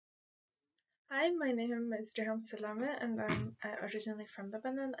Hi, my name is Riham Salameh and I'm originally from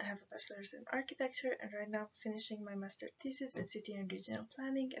Lebanon. I have a bachelor's in architecture and right now finishing my master thesis in city and regional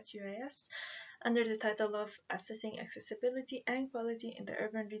planning at UAS under the title of Assessing Accessibility and Quality in the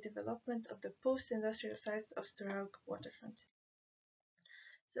Urban Redevelopment of the Post-Industrial Sites of Storhaug Waterfront.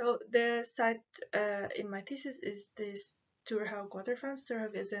 So the site in my thesis is this Storhaug Waterfront.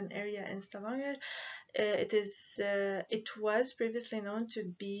 Storhaug is an area in Stavanger. It was previously known to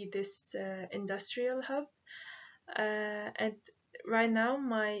be this industrial hub, and right now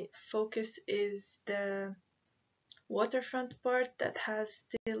my focus is the waterfront part that has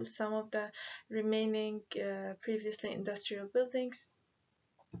still some of the remaining previously industrial buildings.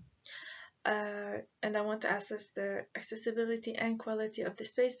 And I want to assess the accessibility and quality of the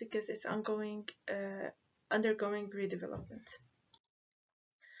space because it's undergoing redevelopment.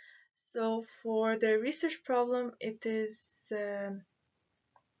 So for the research problem, it is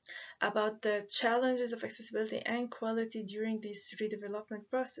about the challenges of accessibility and quality during these redevelopment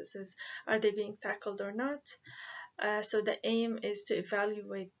processes. Are they being tackled or not? So the aim is to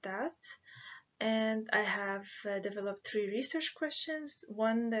evaluate that. And I have developed 3 research questions.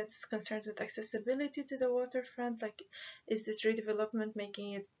 One that's concerned with accessibility to the waterfront, like is this redevelopment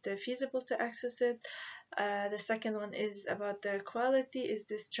making it feasible to access it? The second one is about the quality. Is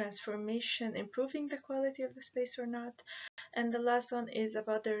this transformation improving the quality of the space or not? And the last one is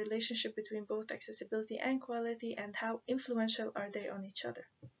about the relationship between both accessibility and quality and how influential are they on each other.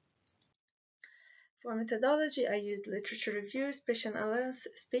 For methodology, I used literature review, spatial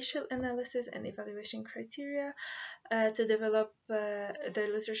analysis, and evaluation criteria. To develop the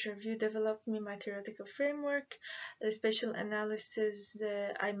literature review developed me my theoretical framework. The spatial analysis,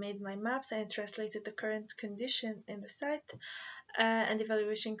 I made my maps and translated the current condition in the site. And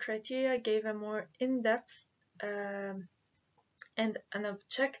evaluation criteria gave a more in-depth and an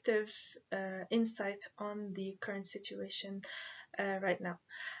objective insight on the current situation right now.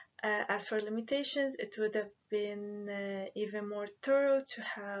 As for limitations, it would have been even more thorough to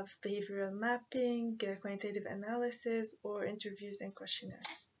have behavioral mapping, quantitative analysis, or interviews and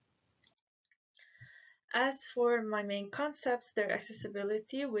questionnaires. As for my main concepts, their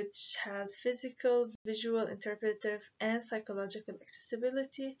accessibility, which has physical, visual, interpretive, and psychological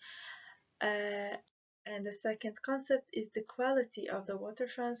accessibility. And the second concept is the quality of the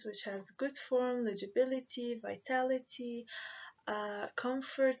waterfronts, which has good form, legibility, vitality,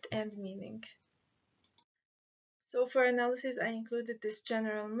 comfort, and meaning. So for analysis, I included this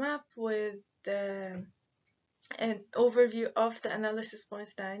general map with an overview of the analysis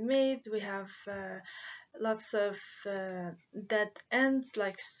points that I made. We have lots of dead ends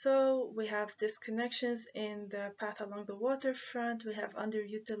like so. We have disconnections in the path along the waterfront. We have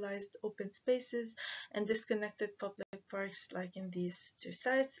underutilized open spaces and disconnected public parks like in these 2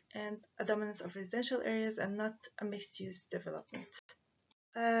 sites, and a dominance of residential areas and not a mixed-use development.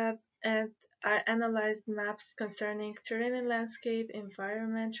 And I analyzed maps concerning terrain and landscape,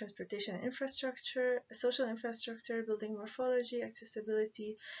 environment, transportation and infrastructure, social infrastructure, building morphology,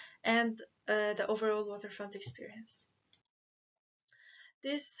 accessibility, and the overall waterfront experience.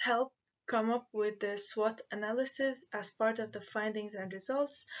 This helped come up with the SWOT analysis as part of the findings and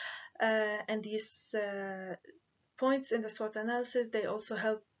results, and these points in the SWOT analysis, they also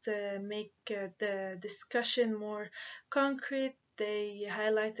helped make the discussion more concrete. They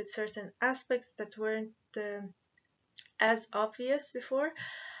highlighted certain aspects that weren't as obvious before,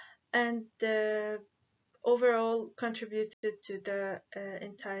 and overall contributed to the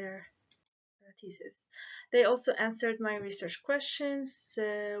entire thesis. They also answered my research questions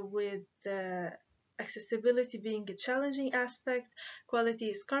with accessibility being a challenging aspect, quality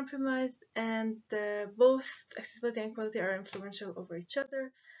is compromised, and both accessibility and quality are influential over each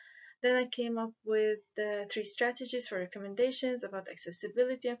other. Then I came up with 3 strategies for recommendations about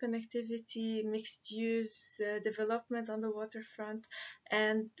accessibility and connectivity, mixed use development on the waterfront,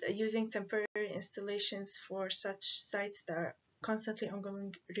 and using temporary installations for such sites that are constantly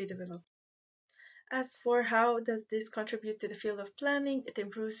ongoing redevelopment. As for how does this contribute to the field of planning, it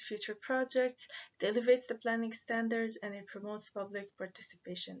improves future projects, it elevates the planning standards, and it promotes public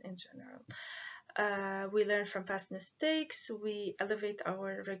participation in general. We learn from past mistakes, we elevate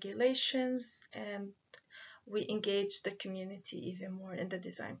our regulations, and we engage the community even more in the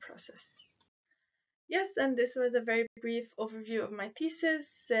design process. Yes, and this was a very brief overview of my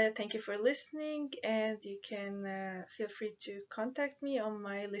thesis. Thank you for listening, and you can feel free to contact me on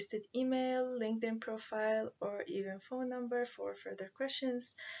my listed email, LinkedIn profile, or even phone number for further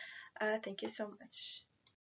questions. Thank you so much.